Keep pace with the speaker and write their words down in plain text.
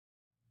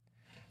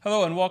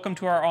Hello and welcome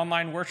to our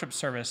online worship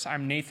service.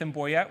 I'm Nathan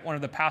Boyette, one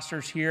of the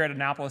pastors here at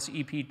Annapolis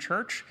EP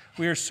Church.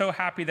 We are so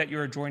happy that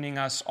you are joining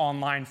us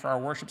online for our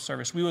worship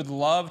service. We would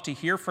love to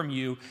hear from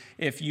you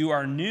if you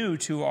are new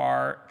to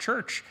our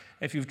church.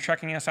 If you're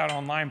checking us out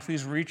online,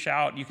 please reach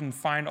out. You can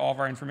find all of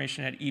our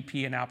information at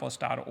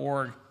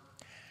epannapolis.org.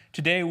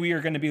 Today we are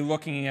going to be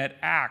looking at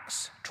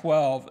Acts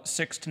 12,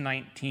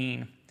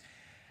 6-19.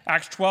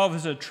 Acts 12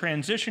 is a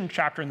transition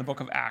chapter in the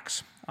book of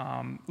Acts.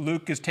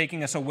 Luke is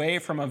taking us away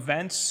from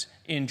events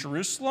in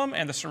Jerusalem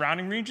and the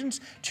surrounding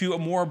regions to a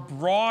more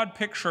broad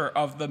picture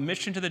of the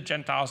mission to the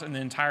Gentiles in the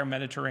entire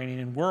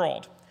Mediterranean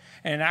world.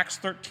 And in Acts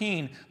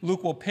 13,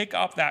 Luke will pick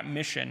up that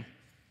mission.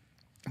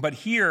 But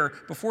here,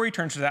 before he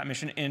turns to that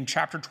mission in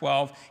chapter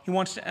 12, he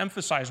wants to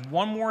emphasize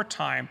one more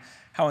time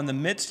how in the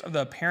midst of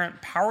the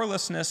apparent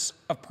powerlessness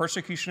of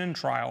persecution and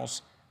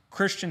trials,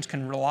 Christians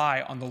can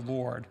rely on the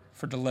Lord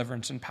for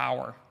deliverance and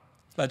power.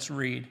 Let's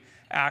read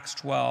Acts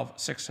 12,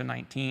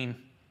 6-19.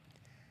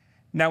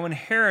 Now when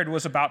Herod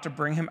was about to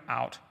bring him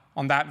out,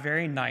 on that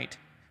very night,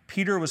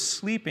 Peter was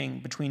sleeping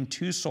between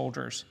two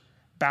soldiers,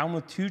 bound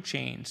with two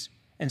chains,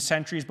 and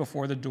sentries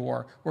before the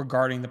door were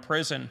guarding the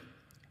prison.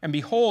 And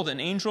behold,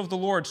 an angel of the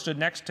Lord stood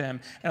next to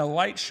him, and a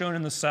light shone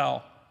in the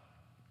cell.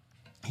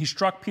 He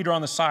struck Peter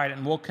on the side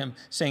and woke him,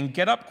 saying,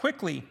 "Get up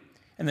quickly."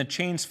 And the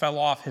chains fell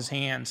off his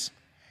hands.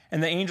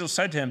 And the angel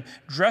said to him,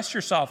 "Dress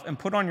yourself and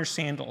put on your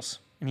sandals."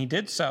 And he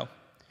did so.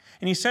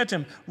 And he said to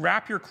him,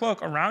 "Wrap your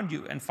cloak around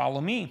you and follow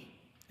me."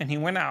 And he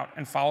went out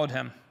and followed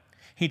him.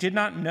 He did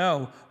not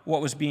know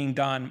what was being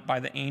done by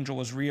the angel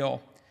was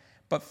real,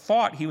 but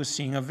thought he was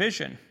seeing a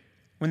vision.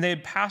 When they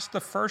had passed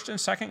the first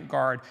and second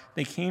guard,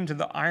 they came to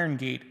the iron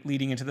gate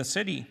leading into the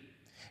city.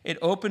 It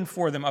opened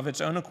for them of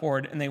its own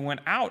accord, and they went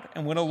out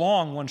and went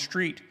along one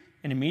street,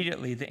 and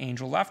immediately the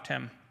angel left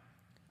him.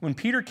 When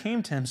Peter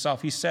came to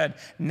himself, he said,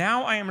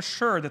 "Now I am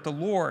sure that the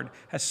Lord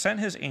has sent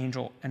his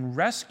angel and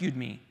rescued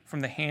me from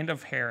the hand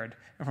of Herod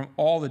and from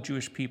all the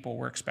Jewish people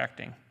were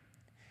expecting."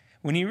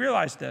 When he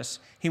realized this,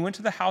 he went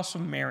to the house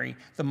of Mary,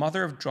 the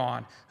mother of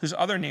John, whose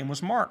other name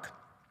was Mark,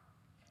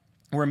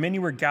 where many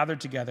were gathered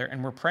together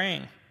and were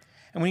praying.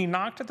 And when he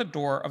knocked at the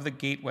door of the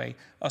gateway,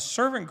 a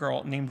servant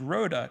girl named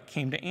Rhoda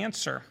came to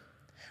answer.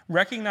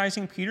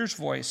 Recognizing Peter's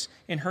voice,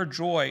 in her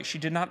joy, she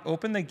did not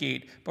open the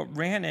gate, but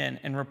ran in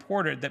and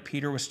reported that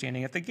Peter was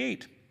standing at the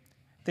gate.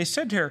 They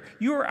said to her,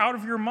 "You are out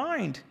of your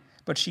mind."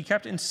 But she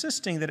kept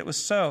insisting that it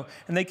was so,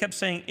 and they kept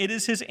saying, "It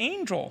is his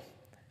angel."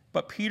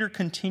 But Peter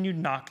continued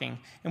knocking,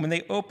 and when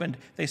they opened,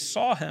 they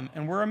saw him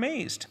and were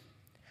amazed.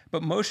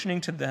 But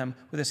motioning to them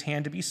with his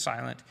hand to be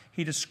silent,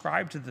 he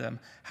described to them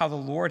how the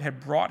Lord had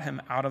brought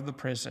him out of the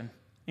prison.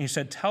 And he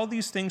said, "Tell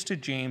these things to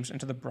James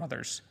and to the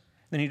brothers."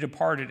 Then he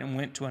departed and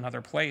went to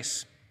another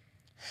place.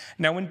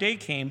 Now when day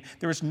came,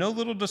 there was no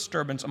little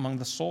disturbance among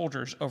the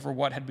soldiers over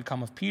what had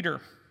become of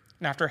Peter.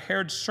 And after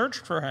Herod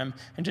searched for him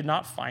and did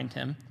not find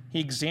him,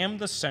 he examined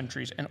the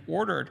sentries and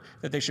ordered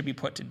that they should be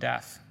put to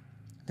death.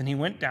 Then he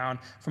went down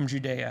from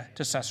Judea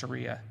to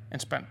Caesarea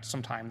and spent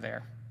some time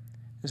there.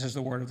 This is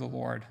the word of the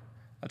Lord.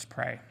 Let's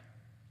pray.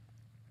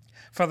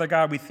 Father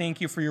God, we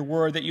thank you for your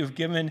word, that you have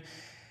given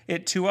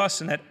it to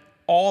us, and that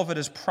all of it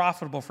is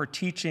profitable for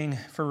teaching,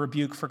 for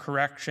rebuke, for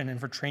correction, and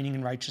for training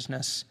in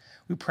righteousness.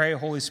 We pray,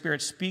 Holy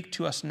Spirit, speak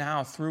to us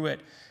now through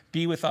it.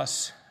 Be with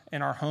us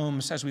in our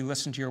homes as we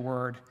listen to your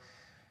word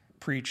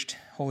preached.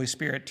 Holy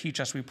Spirit, teach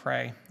us, we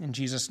pray. In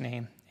Jesus'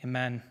 name,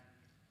 amen.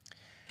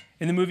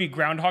 In the movie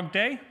Groundhog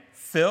Day,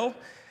 Phil,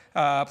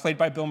 played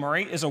by Bill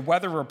Murray, is a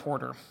weather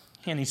reporter,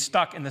 and he's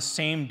stuck in the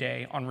same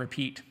day on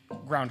repeat,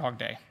 Groundhog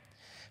Day.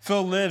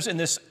 Phil lives in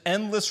this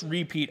endless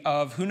repeat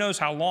of who knows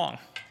how long.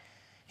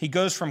 He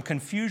goes from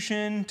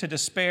confusion to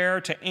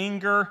despair to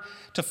anger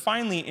to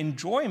finally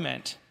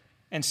enjoyment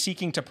and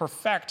seeking to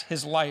perfect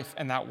his life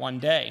in that one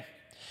day.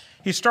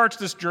 He starts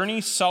this journey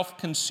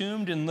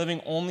self-consumed and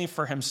living only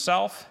for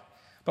himself,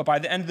 but by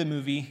the end of the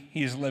movie,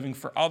 he is living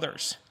for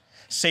others,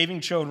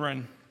 saving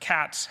children,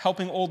 cats,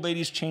 helping old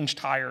ladies change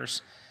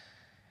tires,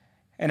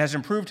 and has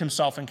improved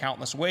himself in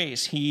countless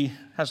ways. He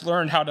has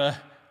learned how to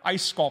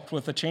ice sculpt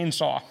with a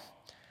chainsaw.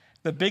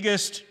 The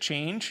biggest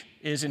change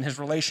is in his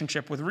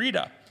relationship with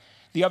Rita,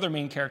 the other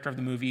main character of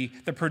the movie,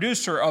 the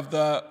producer of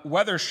the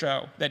weather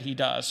show that he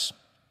does.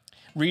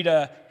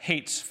 Rita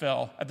hates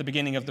Phil at the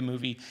beginning of the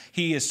movie.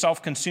 He is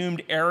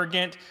self-consumed,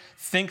 arrogant,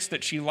 thinks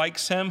that she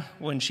likes him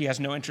when she has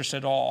no interest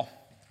at all.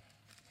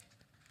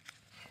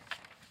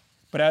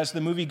 But as the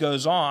movie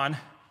goes on,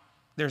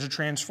 there's a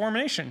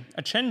transformation,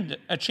 a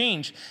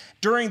change.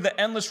 During the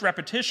endless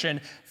repetition,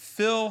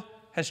 Phil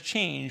has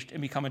changed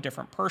and become a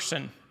different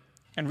person.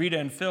 And Rita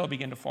and Phil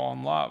begin to fall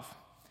in love.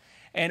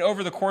 And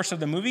over the course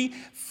of the movie,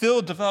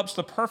 Phil develops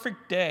the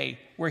perfect day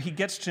where he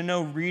gets to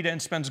know Rita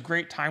and spends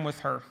great time with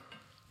her.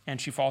 And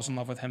she falls in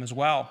love with him as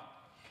well.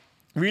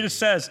 Rita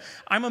says,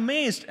 "I'm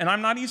amazed, and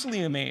I'm not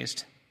easily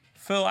amazed."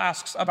 Phil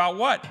asks, "About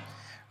what?"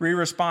 Rita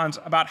responds,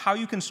 "About how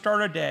you can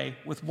start a day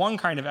with one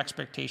kind of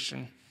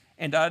expectation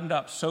and end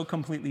up so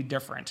completely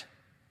different."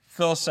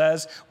 Phil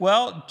says,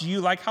 "Well, do you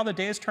like how the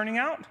day is turning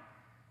out?"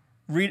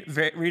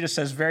 Rita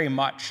says, "Very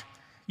much.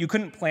 You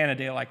couldn't plan a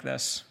day like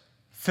this.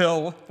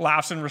 Phil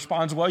laughs and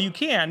responds, well, you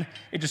can.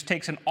 It just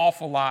takes an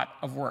awful lot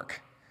of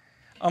work.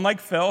 Unlike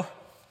Phil,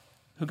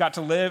 who got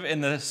to live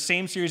in the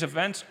same series of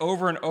events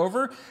over and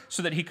over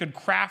so that he could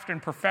craft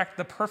and perfect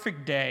the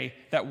perfect day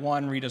that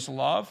won Rita's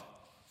love,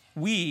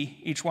 we,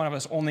 each one of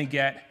us, only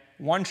get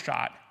one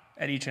shot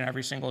at each and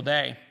every single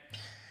day.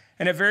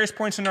 And at various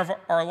points in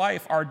our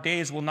life, our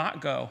days will not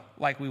go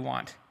like we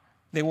want.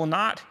 They will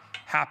not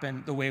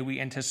happen the way we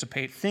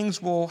anticipate.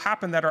 Things will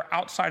happen that are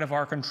outside of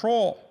our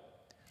control.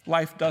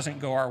 Life doesn't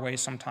go our way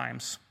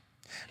sometimes.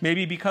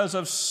 Maybe because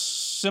of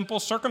simple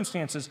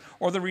circumstances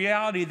or the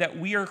reality that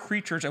we are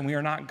creatures and we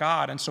are not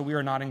God, and so we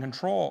are not in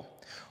control.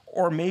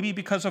 Or maybe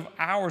because of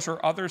ours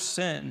or others'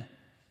 sin,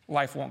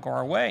 life won't go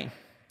our way.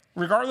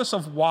 Regardless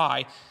of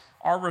why,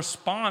 our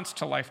response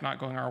to life not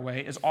going our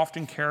way is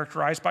often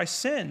characterized by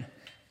sin,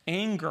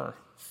 anger,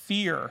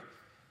 fear,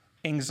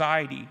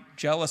 anxiety,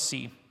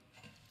 jealousy,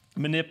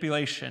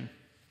 manipulation,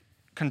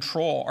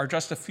 control are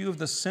just a few of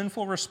the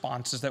sinful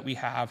responses that we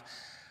have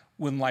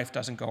when life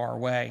doesn't go our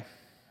way.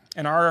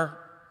 In our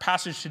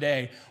passage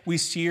today, we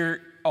see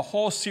a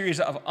whole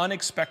series of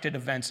unexpected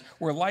events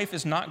where life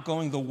is not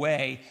going the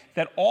way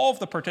that all of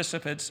the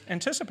participants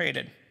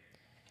anticipated.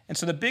 And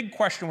so the big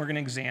question we're going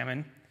to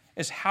examine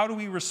is, how do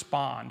we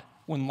respond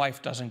when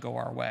life doesn't go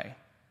our way?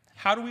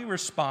 How do we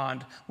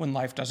respond when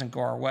life doesn't go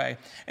our way?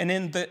 And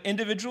in the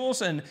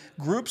individuals and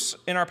groups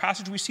in our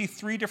passage, we see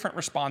three different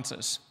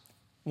responses: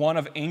 one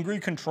of angry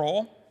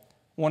control,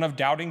 one of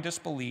doubting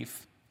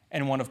disbelief,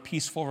 and one of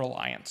peaceful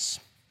reliance.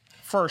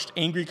 First,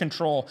 angry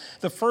control.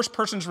 The first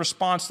person's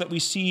response that we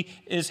see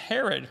is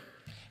Herod.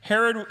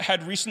 Herod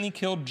had recently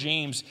killed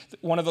James,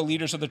 one of the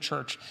leaders of the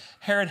church.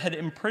 Herod had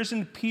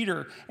imprisoned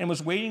Peter and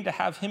was waiting to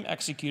have him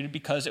executed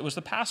because it was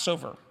the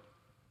Passover.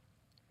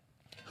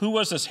 Who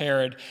was this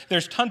Herod?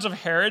 There's tons of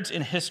Herods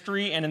in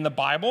history and in the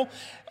Bible,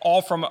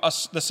 all from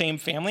the same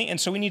family, and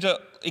so we need to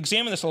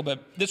examine this a little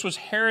bit. This was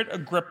Herod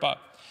Agrippa,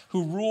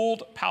 who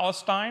ruled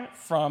Palestine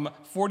from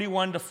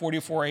 41 to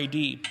 44 AD.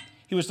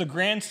 He was the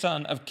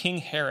grandson of King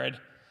Herod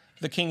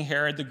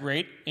the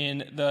Great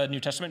in the New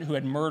Testament, who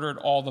had murdered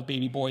all the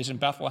baby boys in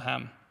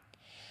Bethlehem.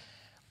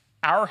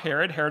 Our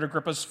Herod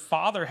Agrippa's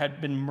father, had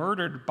been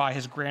murdered by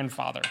his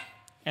grandfather,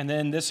 and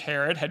then this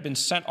Herod had been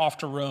sent off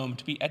to Rome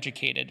to be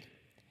educated.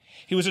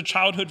 He was a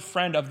childhood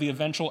friend of the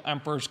eventual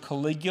emperors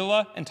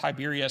Caligula and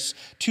Tiberius,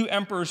 two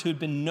emperors who had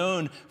been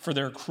known for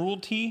their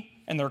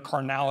cruelty and their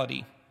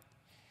carnality.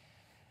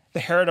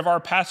 The Herod of our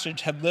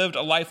passage had lived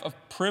a life of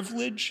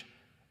privilege,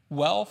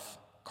 wealth,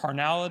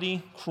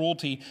 carnality,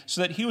 cruelty,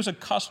 so that he was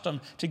accustomed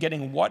to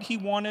getting what he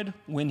wanted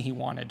when he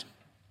wanted.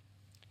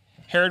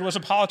 Herod was a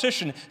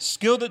politician,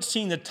 skilled at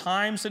seeing the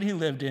times that he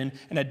lived in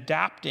and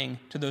adapting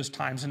to those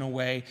times in a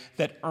way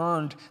that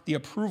earned the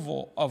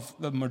approval of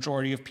the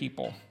majority of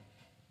people.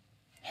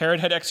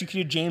 Herod had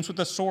executed James with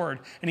a sword,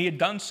 and he had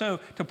done so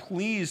to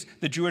please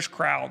the Jewish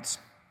crowds.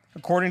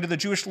 According to the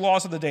Jewish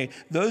laws of the day,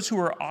 those who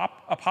were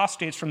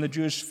apostates from the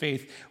Jewish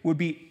faith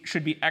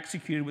should be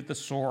executed with the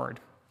sword.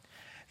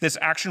 This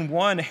action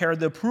won Herod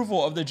the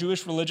approval of the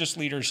Jewish religious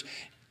leaders.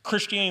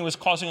 Christianity was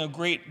causing a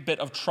great bit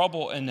of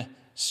trouble and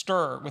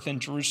stir within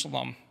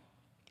Jerusalem.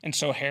 And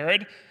so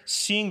Herod,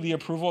 seeing the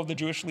approval of the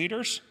Jewish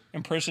leaders,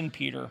 imprisoned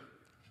Peter,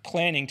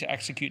 planning to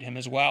execute him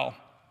as well.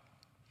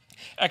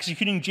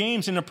 Executing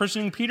James and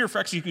imprisoning Peter for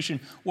execution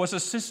was a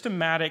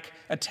systematic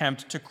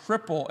attempt to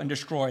cripple and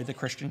destroy the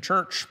Christian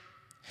church.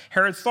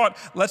 Herod thought,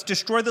 let's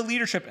destroy the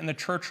leadership and the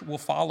church will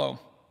follow.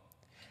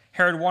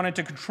 Herod wanted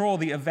to control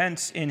the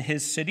events in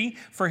his city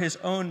for his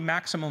own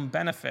maximum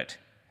benefit.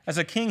 As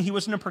a king, he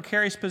was in a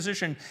precarious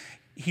position.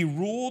 He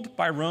ruled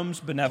by Rome's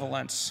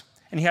benevolence,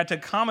 and he had to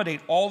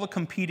accommodate all the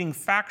competing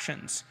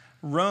factions: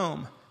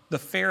 Rome, the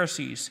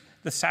Pharisees,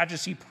 the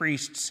Sadducee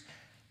priests,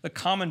 the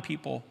common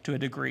people to a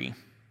degree.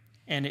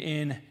 And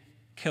in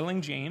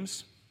killing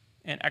James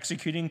and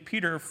executing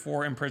Peter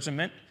for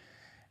imprisonment,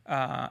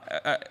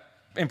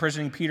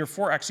 imprisoning Peter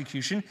for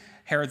execution,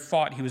 Herod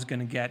thought he was going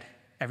to get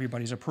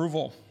everybody's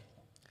approval.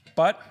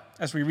 But,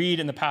 as we read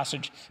in the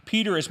passage,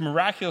 Peter is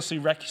miraculously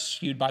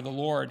rescued by the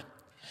Lord.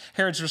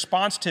 Herod's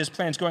response to his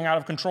plans going out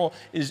of control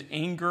is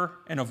anger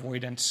and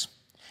avoidance.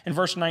 In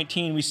verse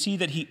 19, we see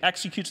that he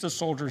executes the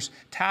soldiers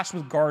tasked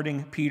with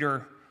guarding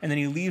Peter, and then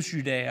he leaves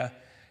Judea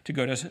to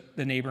go to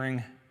the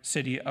neighboring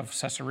city of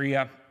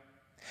Caesarea.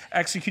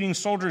 Executing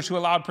soldiers who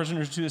allowed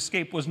prisoners to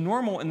escape was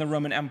normal in the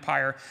Roman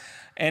Empire,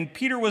 and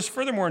Peter was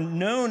furthermore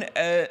known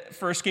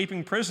for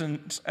escaping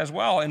prisons as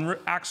well. In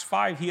Acts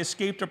 5, he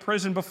escaped a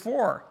prison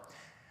before,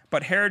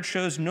 but Herod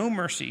shows no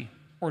mercy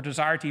or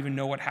desire to even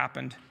know what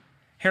happened.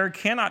 Herod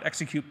cannot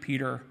execute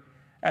Peter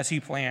as he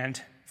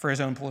planned for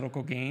his own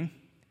political gain,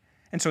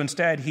 and so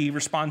instead he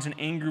responds in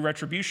angry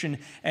retribution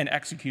and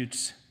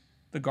executes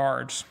the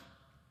guards.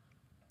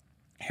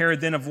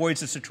 Herod then avoids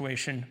the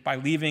situation by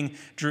leaving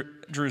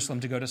Jerusalem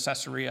to go to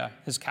Caesarea,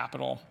 his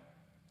capital.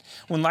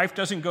 When life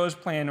doesn't go as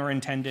planned or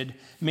intended,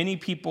 many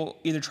people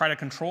either try to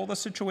control the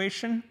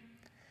situation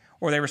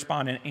or they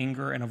respond in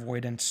anger and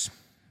avoidance.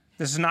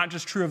 This is not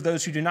just true of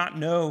those who do not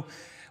know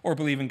or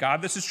believe in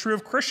God. This is true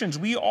of Christians.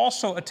 We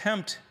also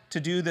attempt to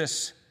do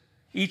this.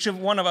 Each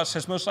one of us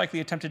has most likely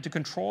attempted to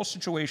control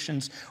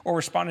situations or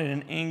responded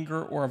in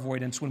anger or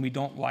avoidance when we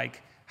don't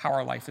like how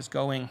our life is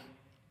going.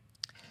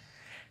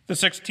 The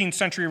 16th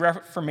century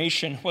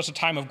Reformation was a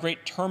time of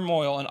great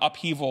turmoil and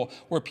upheaval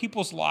where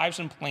people's lives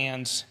and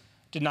plans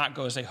did not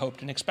go as they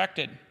hoped and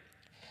expected.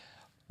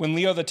 When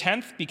Leo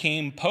X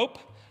became pope,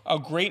 a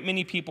great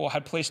many people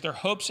had placed their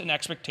hopes and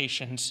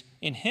expectations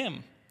in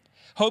him.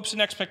 Hopes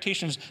and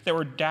expectations that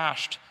were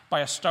dashed by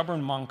a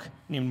stubborn monk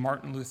named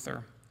Martin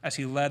Luther as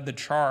he led the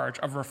charge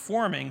of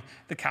reforming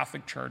the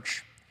Catholic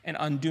Church and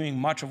undoing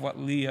much of what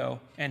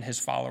Leo and his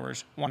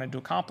followers wanted to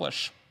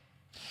accomplish.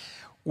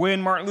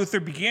 When Martin Luther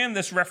began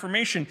this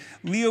Reformation,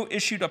 Leo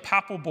issued a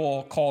papal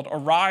bull called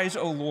Arise,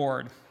 O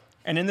Lord.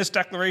 And in this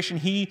declaration,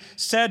 he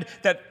said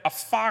that a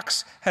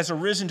fox has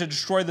arisen to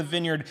destroy the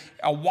vineyard.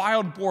 A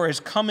wild boar has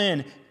come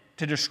in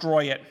to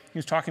destroy it. He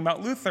was talking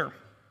about Luther.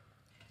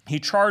 He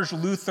charged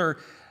Luther's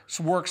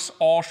works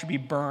all should be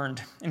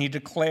burned. And he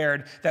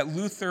declared that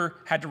Luther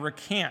had to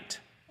recant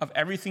of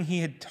everything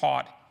he had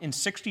taught in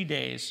 60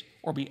 days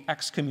or be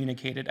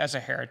excommunicated as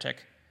a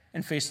heretic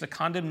and face the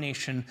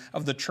condemnation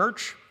of the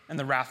church and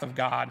the wrath of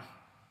God.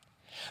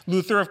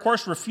 Luther, of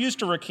course, refused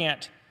to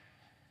recant,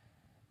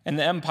 and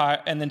the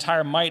empire and the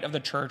entire might of the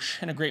church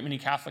and a great many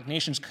Catholic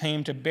nations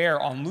came to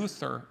bear on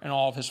Luther and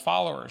all of his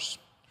followers,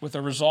 with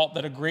the result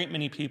that a great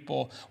many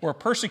people were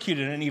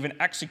persecuted and even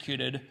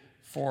executed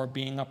for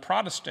being a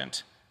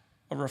Protestant,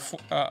 a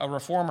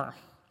reformer.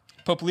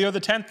 Pope Leo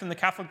X and the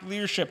Catholic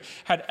leadership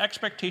had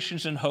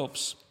expectations and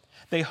hopes.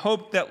 They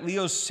hoped that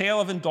Leo's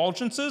sale of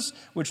indulgences,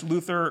 which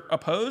Luther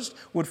opposed,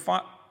 would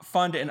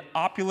fund an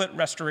opulent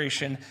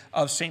restoration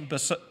of St.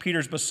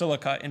 Peter's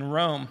Basilica in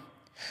Rome.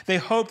 They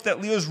hoped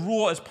that Leo's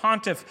rule as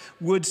pontiff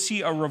would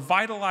see a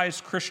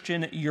revitalized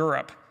Christian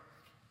Europe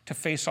to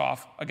face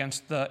off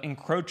against the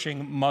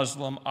encroaching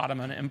Muslim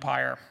Ottoman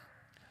Empire.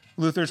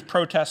 Luther's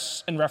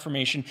protests and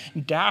Reformation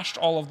dashed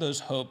all of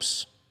those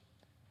hopes,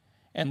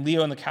 and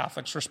Leo and the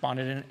Catholics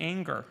responded in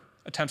anger,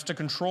 attempts to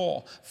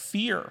control,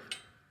 fear.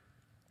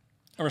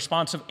 A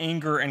response of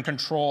anger and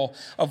control,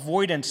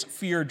 avoidance,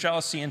 fear,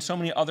 jealousy, and so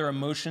many other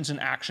emotions and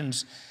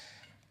actions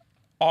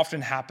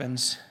often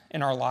happens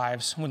in our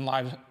lives when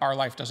our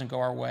life doesn't go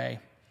our way,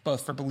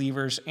 both for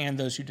believers and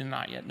those who do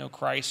not yet know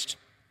Christ.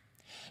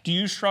 Do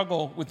you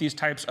struggle with these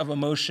types of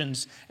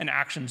emotions and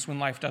actions when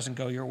life doesn't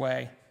go your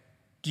way?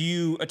 Do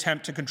you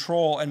attempt to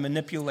control and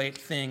manipulate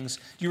things?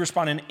 Do you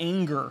respond in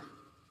anger?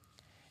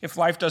 If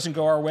life doesn't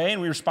go our way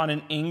and we respond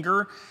in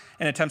anger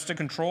and attempts to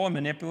control and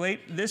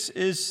manipulate, this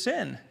is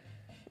sin.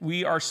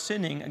 We are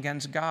sinning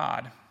against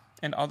God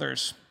and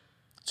others.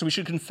 So we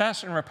should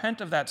confess and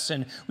repent of that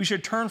sin. We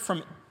should turn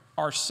from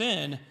our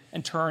sin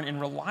and turn in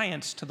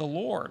reliance to the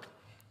Lord.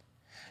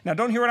 Now,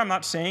 don't hear what I'm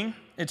not saying.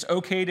 It's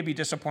okay to be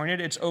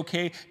disappointed. It's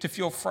okay to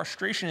feel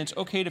frustration. It's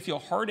okay to feel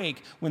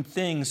heartache when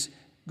things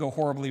go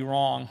horribly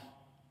wrong.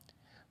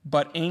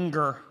 But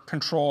anger,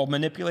 control,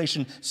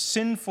 manipulation,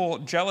 sinful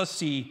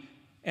jealousy,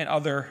 and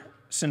other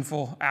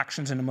sinful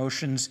actions and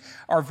emotions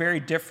are very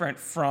different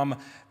from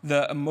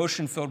the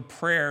emotion-filled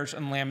prayers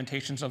and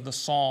lamentations of the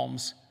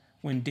Psalms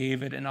when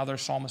David and other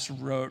psalmists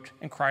wrote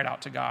and cried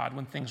out to God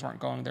when things weren't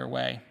going their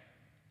way.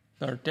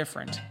 They're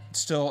different. It's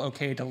still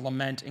okay to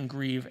lament and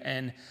grieve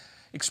and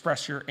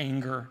express your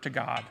anger to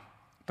God,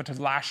 but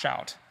to lash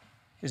out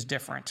is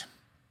different.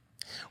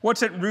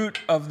 What's at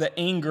root of the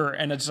anger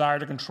and a desire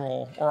to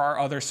control or our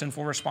other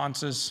sinful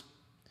responses?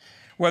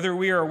 Whether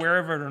we are aware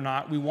of it or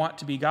not, we want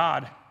to be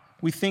God.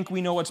 We think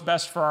we know what's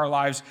best for our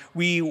lives.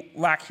 We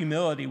lack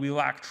humility. We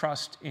lack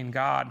trust in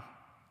God.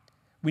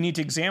 We need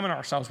to examine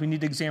ourselves. We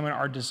need to examine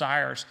our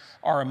desires,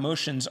 our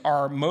emotions,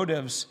 our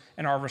motives,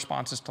 and our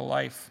responses to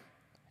life.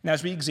 And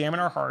as we examine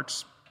our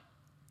hearts,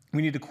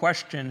 we need to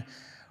question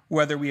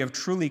whether we have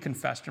truly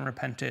confessed and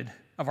repented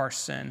of our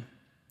sin,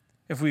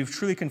 if we've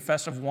truly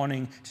confessed of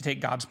wanting to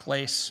take God's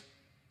place.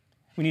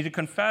 We need to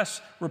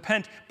confess,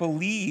 repent,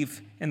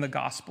 believe in the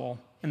gospel,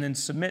 and then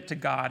submit to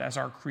God as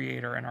our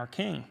creator and our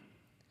king.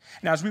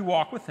 And as we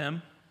walk with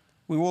him,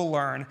 we will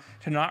learn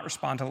to not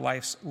respond to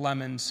life's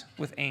lemons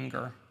with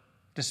anger,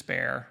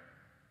 despair,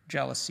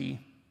 jealousy,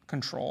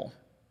 control.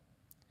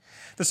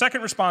 The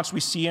second response we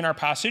see in our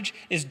passage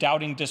is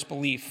doubting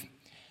disbelief.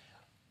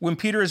 When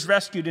Peter is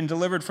rescued and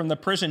delivered from the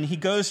prison, he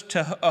goes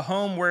to a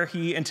home where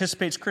he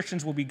anticipates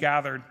Christians will be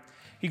gathered.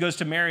 He goes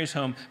to Mary's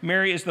home.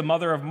 Mary is the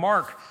mother of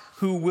Mark,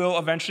 who will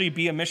eventually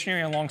be a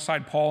missionary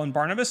alongside Paul and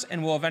Barnabas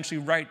and will eventually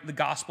write the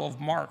Gospel of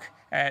Mark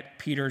at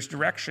Peter's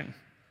direction.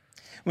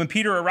 When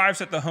Peter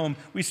arrives at the home,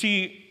 we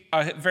see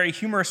a very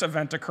humorous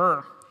event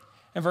occur.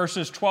 In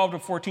verses 12 to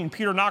 14,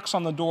 Peter knocks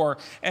on the door,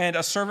 and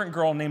a servant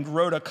girl named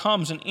Rhoda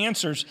comes and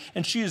answers,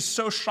 and she is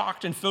so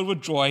shocked and filled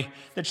with joy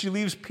that she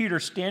leaves Peter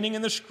standing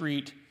in the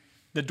street,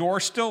 the door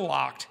still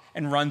locked,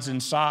 and runs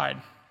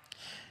inside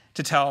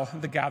to tell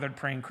the gathered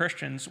praying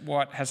Christians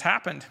what has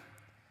happened.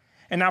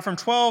 And now from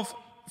verse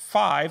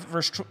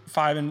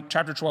 5 in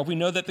chapter 12, we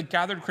know that the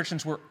gathered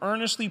Christians were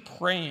earnestly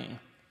praying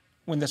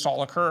when this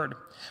all occurred.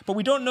 But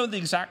we don't know the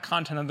exact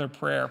content of their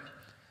prayer.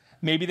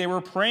 Maybe they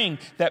were praying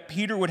that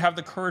Peter would have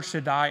the courage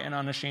to die an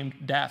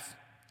unashamed death.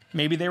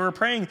 Maybe they were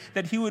praying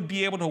that he would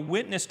be able to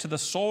witness to the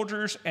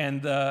soldiers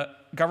and the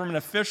government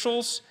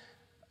officials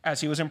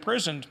as he was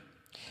imprisoned.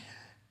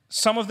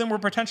 Some of them were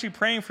potentially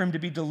praying for him to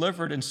be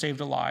delivered and saved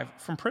alive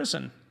from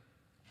prison.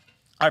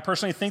 I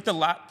personally think the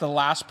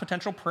last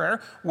potential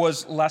prayer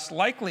was less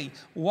likely.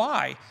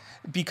 Why?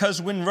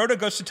 Because when Rhoda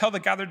goes to tell the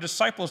gathered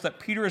disciples that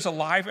Peter is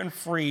alive and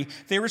free,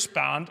 they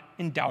respond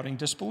in doubting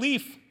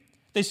disbelief.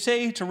 They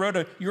say to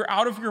Rhoda, "You're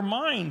out of your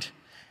mind."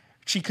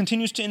 She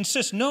continues to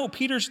insist, "No,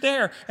 Peter's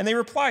there." And they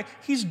reply,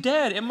 "He's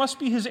dead. It must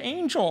be his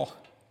angel."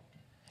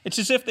 It's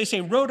as if they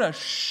say, "Rhoda,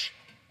 shh,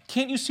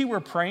 can't you see we're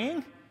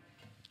praying?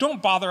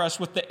 Don't bother us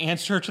with the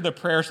answer to the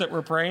prayers that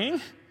we're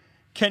praying."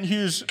 Kent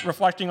Hughes,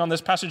 reflecting on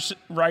this passage,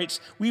 writes,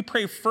 "We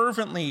pray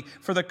fervently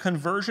for the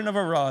conversion of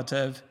a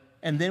relative,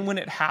 and then when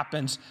it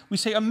happens, we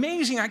say,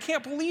 'Amazing, I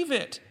can't believe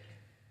it.'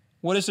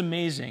 What is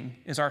amazing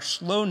is our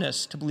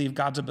slowness to believe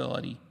God's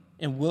ability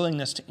and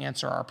willingness to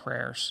answer our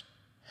prayers.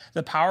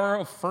 The power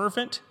of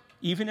fervent,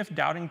 even if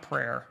doubting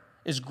prayer,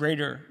 is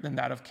greater than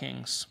that of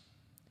kings."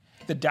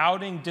 The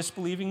doubting,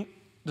 disbelieving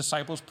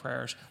disciples'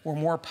 prayers were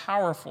more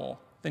powerful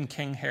than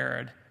King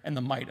Herod and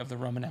the might of the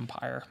Roman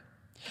Empire.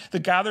 The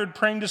gathered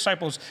praying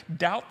disciples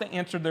doubt the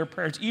answer to their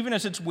prayers, even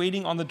as it's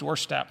waiting on the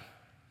doorstep.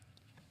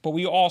 But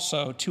we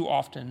also, too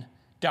often,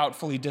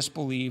 doubtfully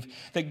disbelieve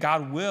that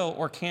God will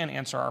or can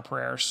answer our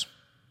prayers.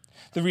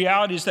 The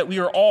reality is that we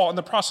are all in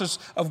the process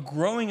of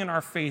growing in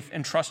our faith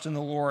and trust in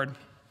the Lord.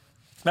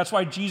 That's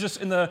why Jesus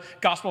in the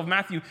Gospel of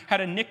Matthew had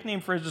a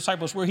nickname for his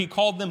disciples where he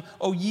called them,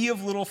 "O ye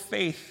of little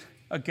faith,"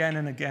 again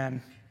and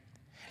again.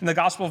 In the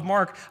Gospel of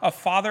Mark, a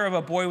father of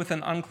a boy with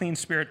an unclean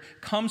spirit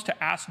comes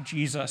to ask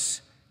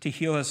Jesus to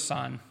heal his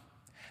son.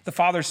 The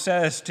father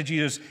says to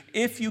Jesus,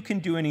 "If you can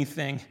do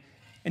anything,"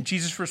 and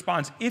Jesus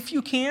responds, "If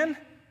you can,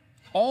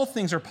 all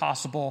things are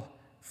possible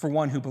for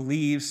one who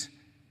believes."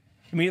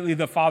 Immediately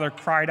the father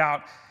cried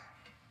out,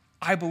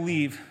 "I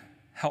believe,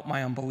 help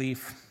my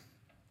unbelief."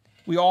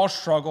 We all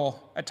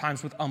struggle at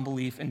times with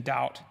unbelief and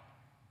doubt.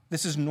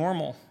 This is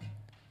normal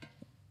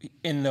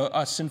in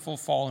a sinful,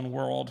 fallen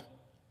world.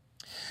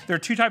 There are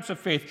two types of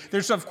faith.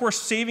 There's, of course,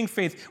 saving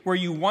faith, where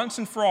you once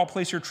and for all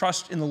place your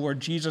trust in the Lord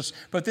Jesus.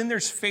 But then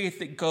there's faith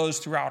that goes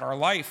throughout our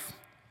life.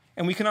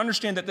 And we can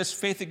understand that this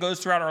faith that goes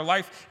throughout our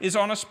life is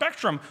on a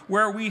spectrum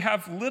where we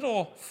have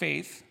little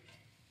faith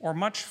or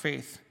much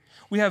faith.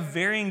 We have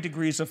varying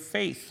degrees of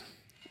faith.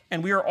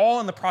 And we are all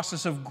in the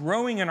process of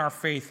growing in our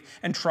faith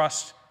and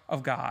trust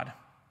of God.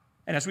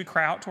 And as we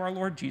cry out to our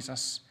Lord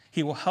Jesus,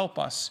 he will help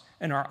us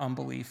in our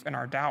unbelief and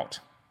our doubt.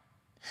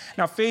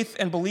 Now, faith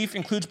and belief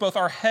includes both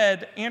our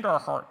head and our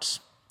hearts.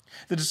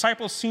 The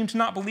disciples seem to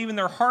not believe in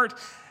their heart,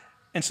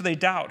 and so they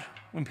doubt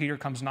when Peter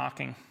comes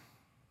knocking.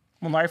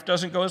 When life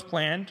doesn't go as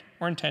planned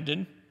or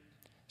intended,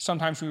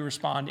 sometimes we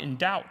respond in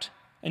doubt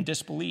and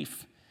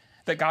disbelief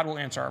that God will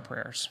answer our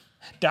prayers.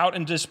 Doubt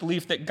and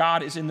disbelief that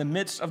God is in the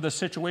midst of the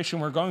situation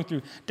we're going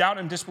through. Doubt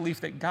and disbelief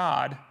that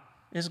God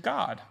is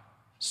God,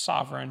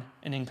 sovereign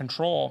and in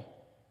control.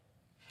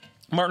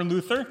 Martin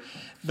Luther,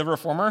 the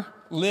reformer,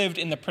 lived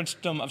in the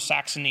princedom of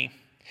Saxony.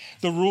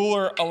 The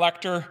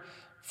ruler-elector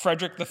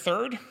Frederick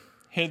III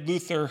hid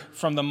Luther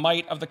from the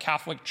might of the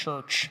Catholic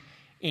Church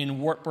in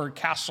Wartburg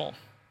Castle,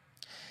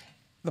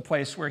 the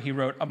place where he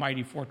wrote, "A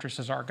Mighty Fortress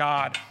is Our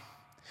God."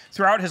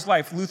 Throughout his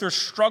life, Luther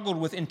struggled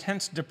with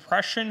intense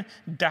depression,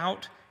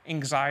 doubt,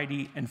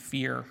 anxiety, and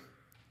fear,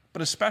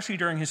 but especially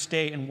during his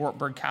stay in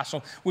Wartburg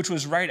Castle, which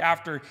was right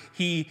after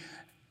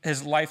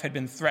his life had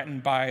been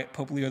threatened by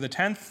Pope Leo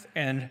X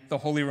and the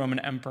Holy Roman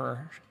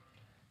Emperor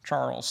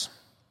Charles.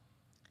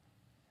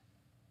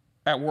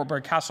 At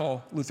Wartburg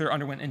Castle, Luther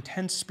underwent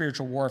intense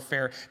spiritual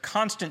warfare,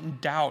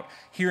 constant doubt,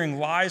 hearing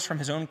lies from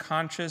his own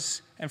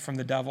conscience and from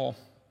the devil.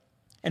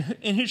 And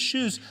in his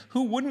shoes,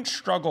 who wouldn't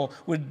struggle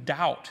with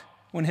doubt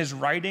when his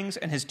writings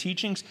and his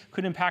teachings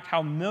could impact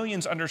how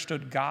millions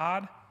understood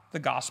God, the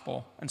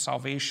gospel, and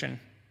salvation?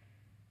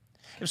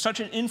 If such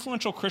an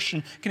influential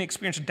Christian can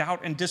experience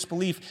doubt and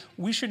disbelief,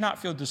 we should not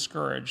feel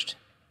discouraged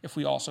if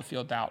we also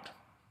feel doubt.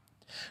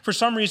 For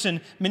some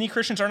reason, many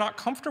Christians are not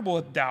comfortable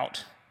with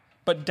doubt,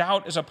 but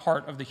doubt is a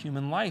part of the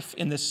human life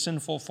in this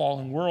sinful,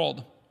 fallen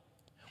world.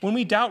 When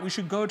we doubt, we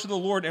should go to the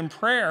Lord in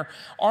prayer,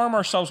 arm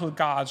ourselves with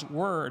God's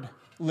word,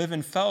 live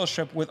in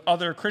fellowship with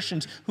other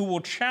Christians who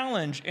will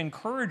challenge,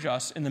 encourage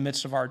us in the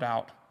midst of our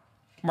doubt.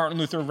 Martin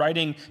Luther,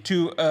 writing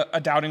to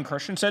a doubting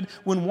Christian, said,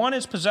 "When one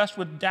is possessed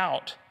with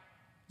doubt,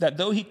 that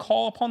though he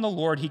call upon the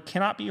Lord, he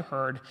cannot be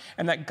heard,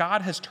 and that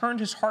God has turned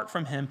his heart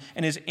from him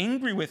and is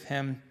angry with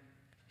him,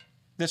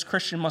 this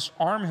Christian must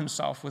arm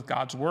himself with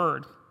God's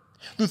word."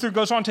 Luther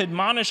goes on to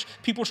admonish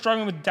people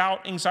struggling with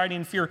doubt, anxiety,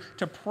 and fear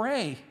to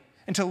pray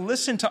and to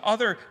listen to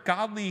other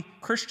godly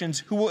Christians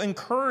who will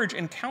encourage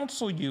and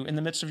counsel you in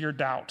the midst of your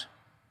doubt.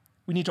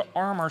 We need to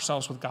arm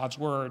ourselves with God's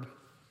word.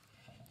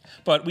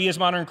 But we as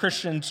modern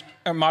Christians,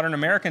 or modern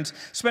Americans,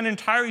 spend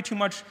entirely too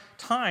much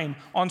time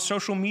on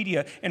social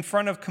media in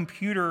front of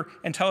computer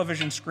and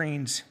television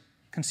screens.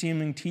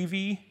 consuming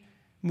TV,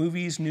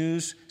 movies,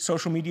 news,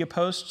 social media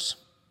posts,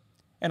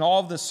 and all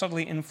of this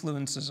subtly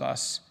influences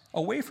us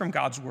away from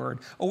God's word,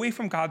 away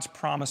from God's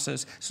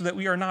promises, so that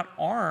we are not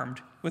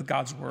armed with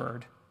God's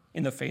word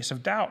in the face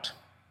of doubt.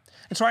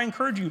 And so I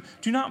encourage you,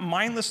 do not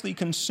mindlessly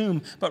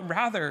consume, but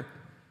rather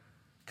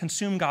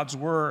consume God's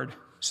word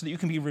so that you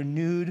can be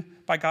renewed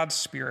by God's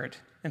Spirit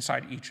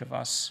inside each of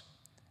us.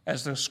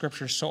 As the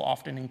scripture so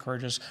often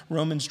encourages,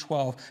 Romans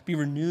 12, be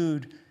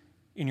renewed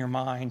in your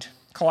mind.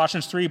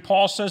 Colossians 3,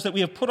 Paul says that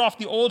we have put off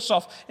the old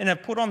self and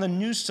have put on the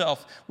new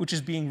self, which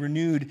is being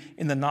renewed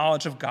in the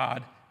knowledge of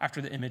God after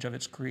the image of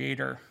its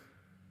creator.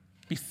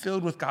 Be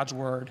filled with God's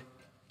word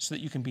so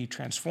that you can be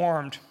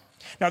transformed.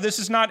 Now, this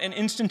is not an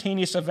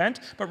instantaneous event,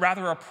 but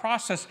rather a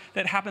process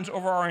that happens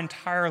over our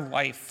entire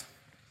life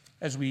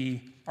as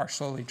we are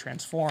slowly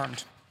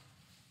transformed.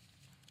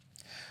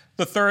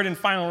 The third and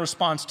final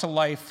response to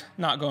life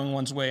not going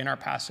one's way in our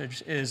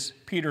passage is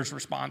Peter's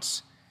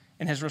response,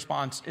 and his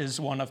response is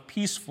one of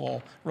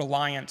peaceful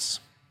reliance.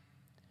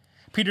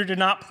 Peter did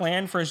not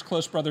plan for his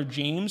close brother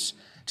James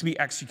to be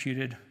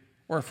executed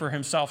or for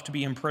himself to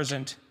be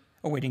imprisoned,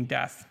 awaiting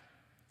death.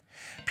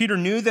 Peter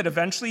knew that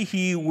eventually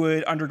he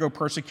would undergo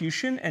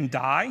persecution and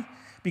die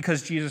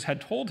because Jesus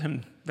had told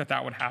him that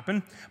that would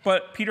happen,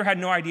 but Peter had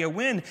no idea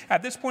when.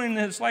 At this point in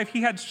his life,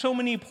 he had so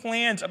many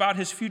plans about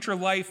his future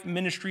life,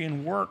 ministry,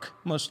 and work,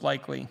 most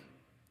likely.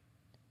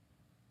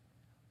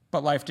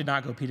 But life did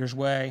not go Peter's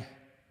way,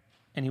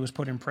 and he was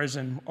put in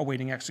prison,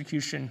 awaiting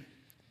execution.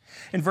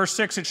 In verse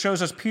 6, it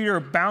shows us Peter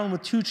bound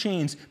with 2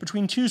 chains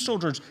between 2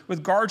 soldiers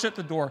with guards at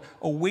the door,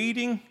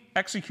 awaiting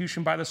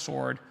execution by the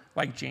sword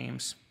like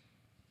James.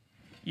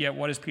 Yet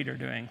what is Peter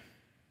doing?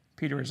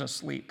 Peter is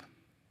asleep,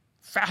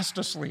 fast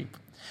asleep.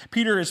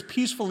 Peter is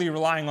peacefully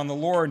relying on the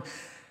Lord.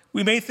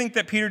 We may think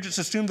that Peter just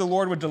assumed the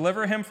Lord would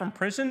deliver him from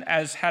prison,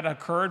 as had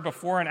occurred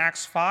before in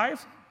Acts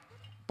 5,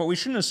 but we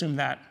shouldn't assume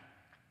that.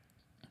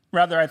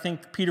 Rather, I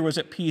think Peter was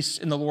at peace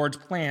in the Lord's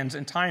plans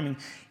and timing,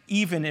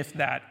 even if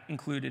that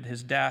included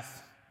his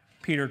death.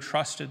 Peter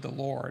trusted the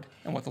Lord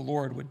and what the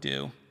Lord would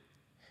do.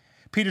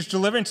 Peter's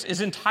deliverance is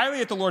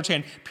entirely at the Lord's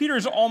hand. Peter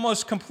is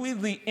almost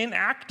completely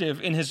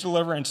inactive in his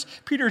deliverance.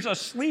 Peter's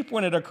asleep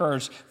when it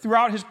occurs.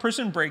 Throughout his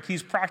prison break,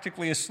 he's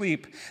practically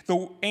asleep.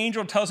 The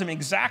angel tells him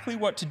exactly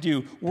what to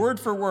do, word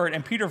for word,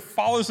 and Peter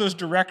follows those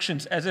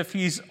directions as if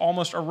he's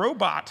almost a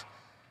robot.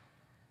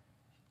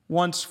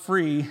 Once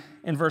free,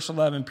 in verse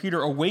 11,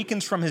 Peter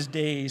awakens from his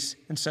daze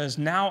and says,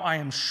 "Now I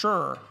am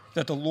sure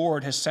that the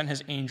Lord has sent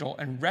his angel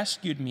and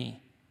rescued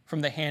me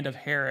from the hand of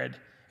Herod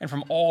and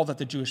from all that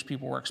the Jewish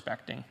people were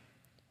expecting."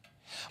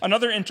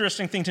 Another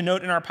interesting thing to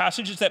note in our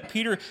passage is that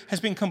Peter has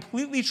been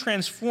completely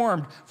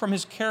transformed from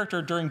his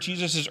character during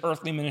Jesus'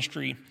 earthly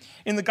ministry.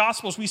 In the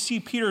Gospels, we see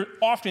Peter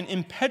often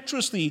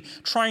impetuously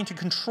trying to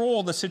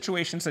control the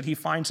situations that he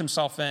finds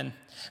himself in.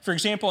 For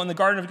example, in the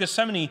Garden of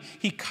Gethsemane,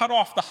 he cut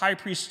off the high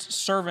priest's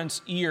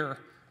servant's ear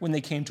when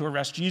they came to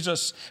arrest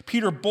Jesus.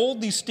 Peter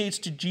boldly states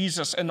to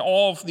Jesus and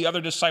all of the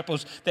other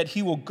disciples that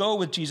he will go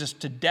with Jesus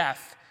to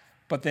death,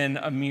 but then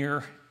a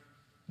mere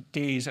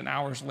days and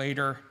hours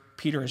later,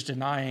 Peter is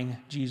denying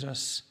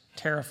Jesus,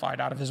 terrified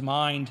out of his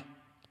mind.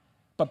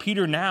 But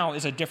Peter now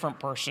is a different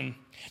person,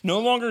 no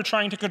longer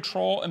trying to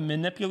control and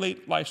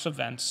manipulate life's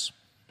events.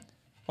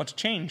 What's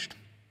changed?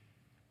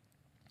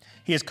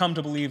 He has come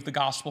to believe the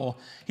gospel.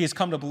 He has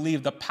come to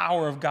believe the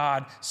power of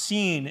God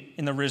seen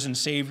in the risen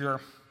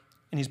Savior,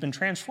 and he's been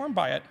transformed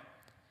by it.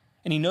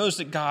 And he knows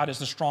that God is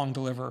the strong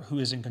deliverer who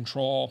is in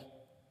control.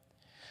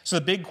 So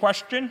the big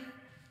question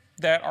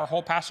that our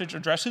whole passage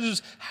addresses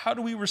is, how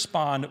do we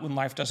respond when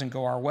life doesn't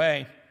go our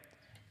way?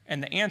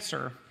 And the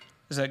answer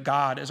is that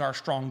God is our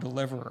strong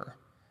deliverer,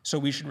 so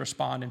we should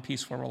respond in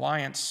peaceful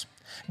reliance.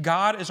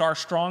 God is our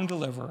strong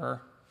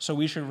deliverer, so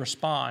we should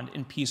respond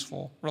in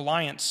peaceful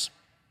reliance.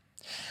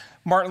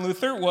 Martin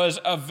Luther was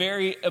a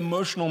very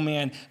emotional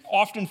man,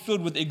 often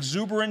filled with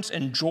exuberance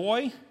and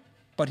joy,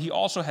 but he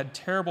also had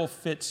terrible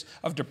fits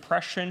of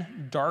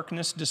depression,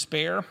 darkness,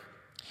 despair.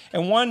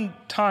 And one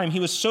time he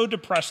was so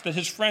depressed that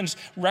his friends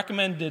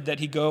recommended that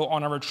he go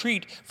on a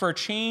retreat for a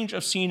change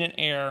of scene and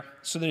air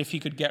so that if he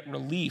could get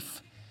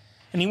relief.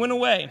 And he went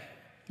away,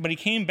 but he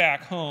came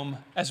back home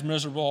as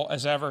miserable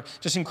as ever,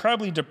 just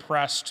incredibly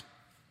depressed.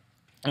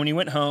 And when he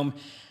went home,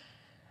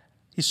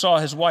 he saw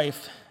his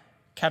wife,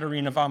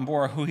 Katharina von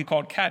Bora, who he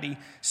called Caddy,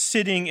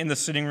 sitting in the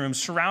sitting room,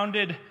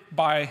 surrounded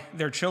by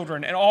their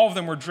children, and all of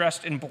them were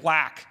dressed in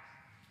black,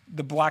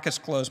 the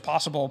blackest clothes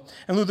possible.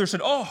 And Luther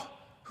said, "Oh,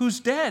 who's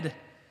dead?"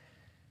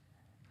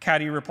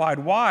 Caddy replied,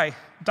 "Why,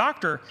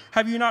 doctor,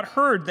 have you not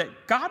heard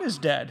that God is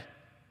dead?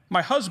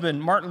 My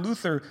husband, Martin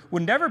Luther,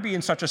 would never be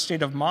in such a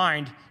state of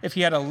mind if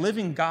he had a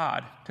living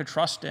God to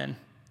trust in."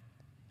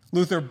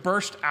 Luther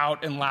burst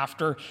out in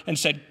laughter and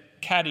said,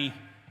 "Caddy,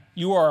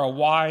 you are a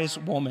wise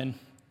woman.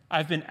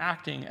 I've been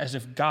acting as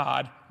if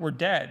God were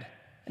dead,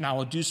 and I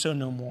will do so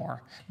no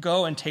more.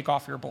 Go and take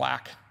off your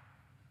black."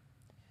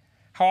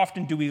 How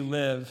often do we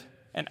live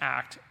and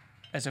act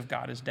as if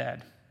God is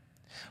dead?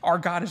 Our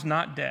God is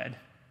not dead.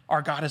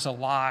 Our God is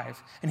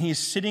alive, and he is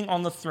sitting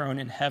on the throne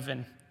in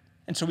heaven.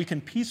 And so we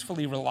can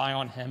peacefully rely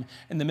on him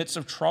in the midst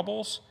of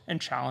troubles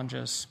and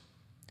challenges.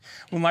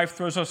 When life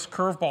throws us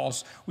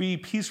curveballs, we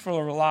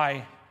peacefully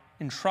rely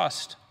and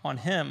trust on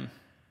him.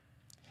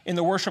 In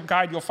the worship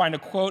guide, you'll find a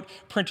quote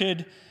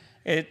printed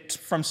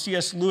from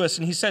C.S. Lewis,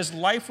 and he says,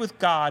 "Life with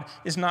God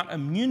is not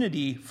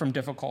immunity from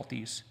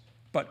difficulties,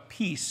 but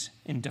peace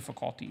in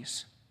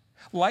difficulties."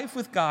 Life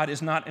with God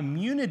is not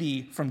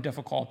immunity from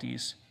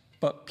difficulties,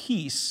 but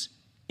peace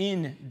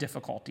in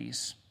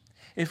difficulties.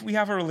 If we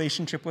have a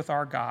relationship with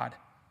our God,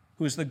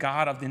 who is the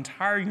God of the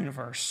entire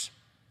universe,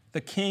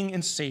 the King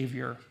and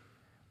Savior,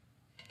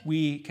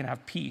 we can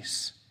have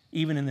peace,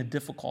 even in the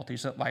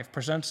difficulties that life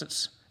presents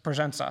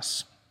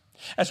us.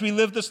 As we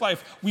live this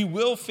life, we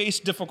will face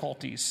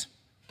difficulties,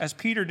 as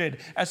Peter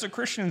did, as the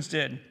Christians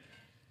did.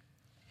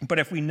 But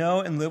if we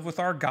know and live with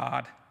our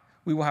God,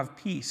 we will have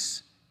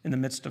peace in the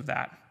midst of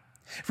that.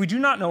 If we do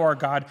not know our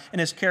God and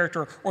his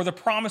character or the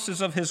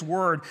promises of his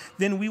word,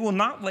 then we will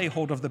not lay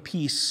hold of the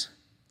peace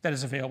that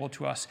is available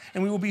to us,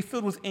 and we will be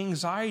filled with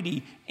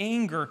anxiety,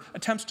 anger,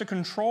 attempts to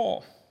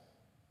control.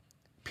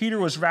 Peter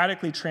was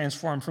radically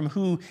transformed from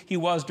who he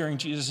was during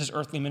Jesus'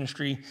 earthly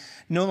ministry,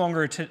 no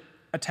longer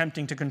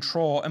attempting to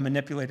control and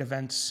manipulate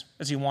events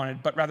as he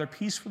wanted, but rather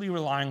peacefully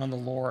relying on the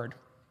Lord,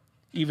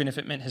 even if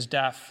it meant his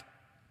death.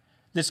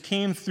 This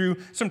came through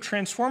some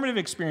transformative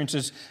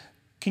experiences.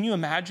 Can you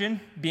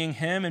imagine being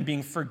him and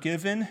being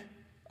forgiven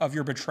of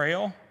your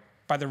betrayal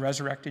by the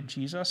resurrected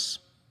Jesus?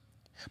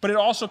 But it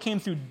also came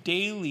through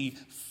daily,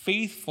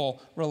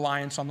 faithful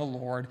reliance on the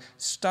Lord,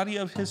 study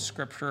of his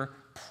scripture,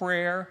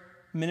 prayer,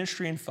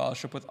 ministry, and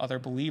fellowship with other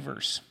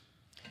believers.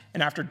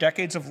 And after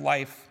decades of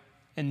life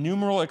and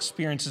numerous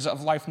experiences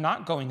of life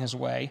not going his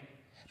way,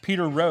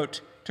 Peter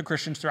wrote to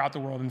Christians throughout the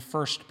world in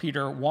 1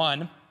 Peter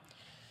 1,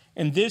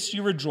 "In this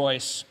you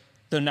rejoice,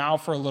 though now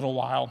for a little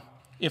while.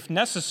 If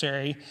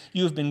necessary,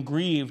 you have been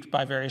grieved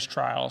by various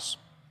trials,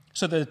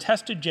 so that the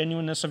tested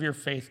genuineness of your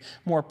faith,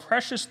 more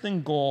precious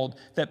than gold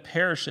that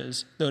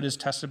perishes, though it is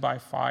tested by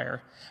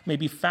fire, may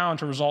be found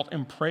to result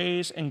in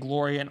praise and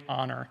glory and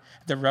honor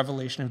at the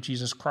revelation of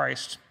Jesus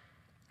Christ.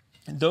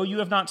 And though you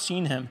have not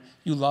seen him,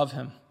 you love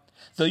him.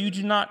 Though you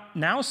do not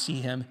now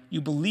see him,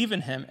 you believe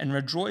in him and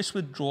rejoice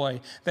with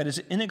joy that is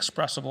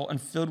inexpressible and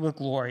filled with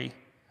glory,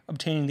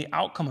 obtaining the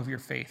outcome of your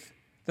faith,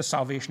 the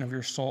salvation of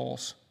your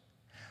souls."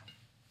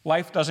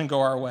 Life doesn't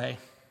go our way.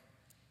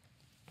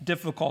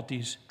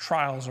 Difficulties,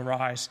 trials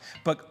arise,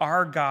 but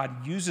our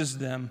God uses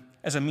them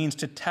as a means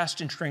to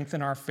test and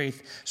strengthen our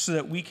faith so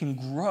that we can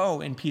grow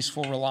in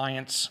peaceful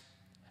reliance.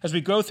 As we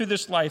go through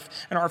this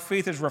life and our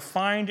faith is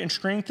refined and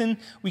strengthened,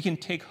 we can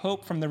take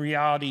hope from the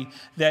reality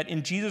that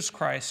in Jesus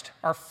Christ,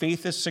 our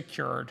faith is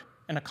secured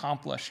and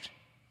accomplished.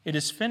 It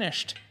is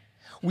finished.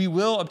 We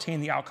will obtain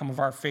the outcome of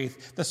our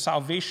faith, the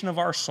salvation of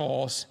our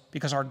souls,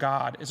 because our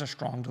God is a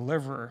strong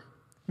deliverer.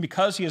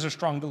 Because he is a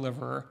strong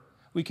deliverer,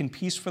 we can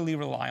peacefully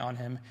rely on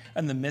him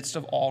in the midst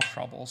of all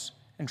troubles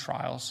and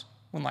trials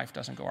when life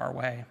doesn't go our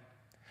way.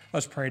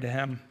 Let's pray to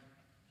him.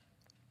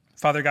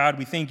 Father God,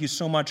 we thank you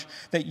so much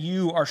that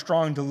you, our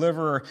strong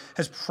deliverer,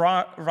 has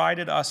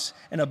provided us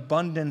an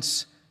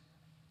abundance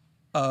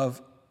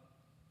of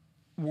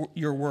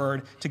your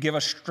word to give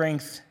us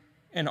strength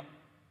and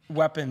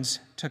weapons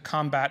to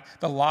combat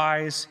the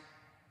lies,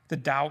 the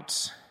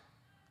doubts,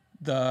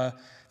 the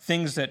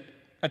things that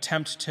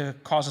attempt to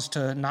cause us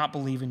to not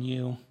believe in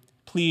you.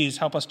 Please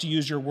help us to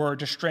use your word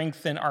to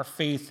strengthen our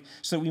faith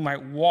so that we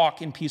might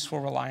walk in peaceful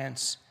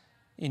reliance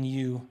in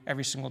you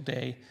every single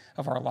day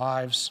of our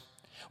lives.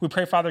 We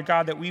pray, Father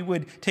God, that we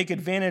would take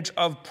advantage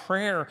of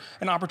prayer,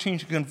 an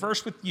opportunity to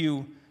converse with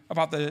you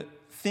about the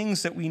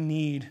things that we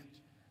need,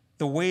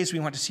 the ways we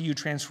want to see you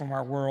transform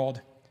our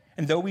world.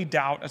 And though we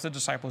doubt, as the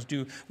disciples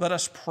do, let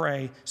us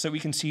pray so that we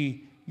can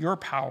see your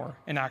power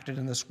enacted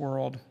in this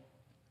world.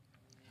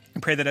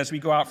 And pray that as we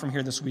go out from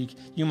here this week,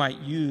 you might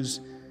use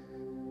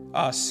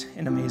us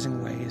in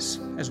amazing ways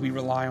as we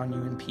rely on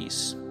you in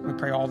peace. We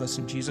pray all this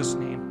in Jesus'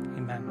 name.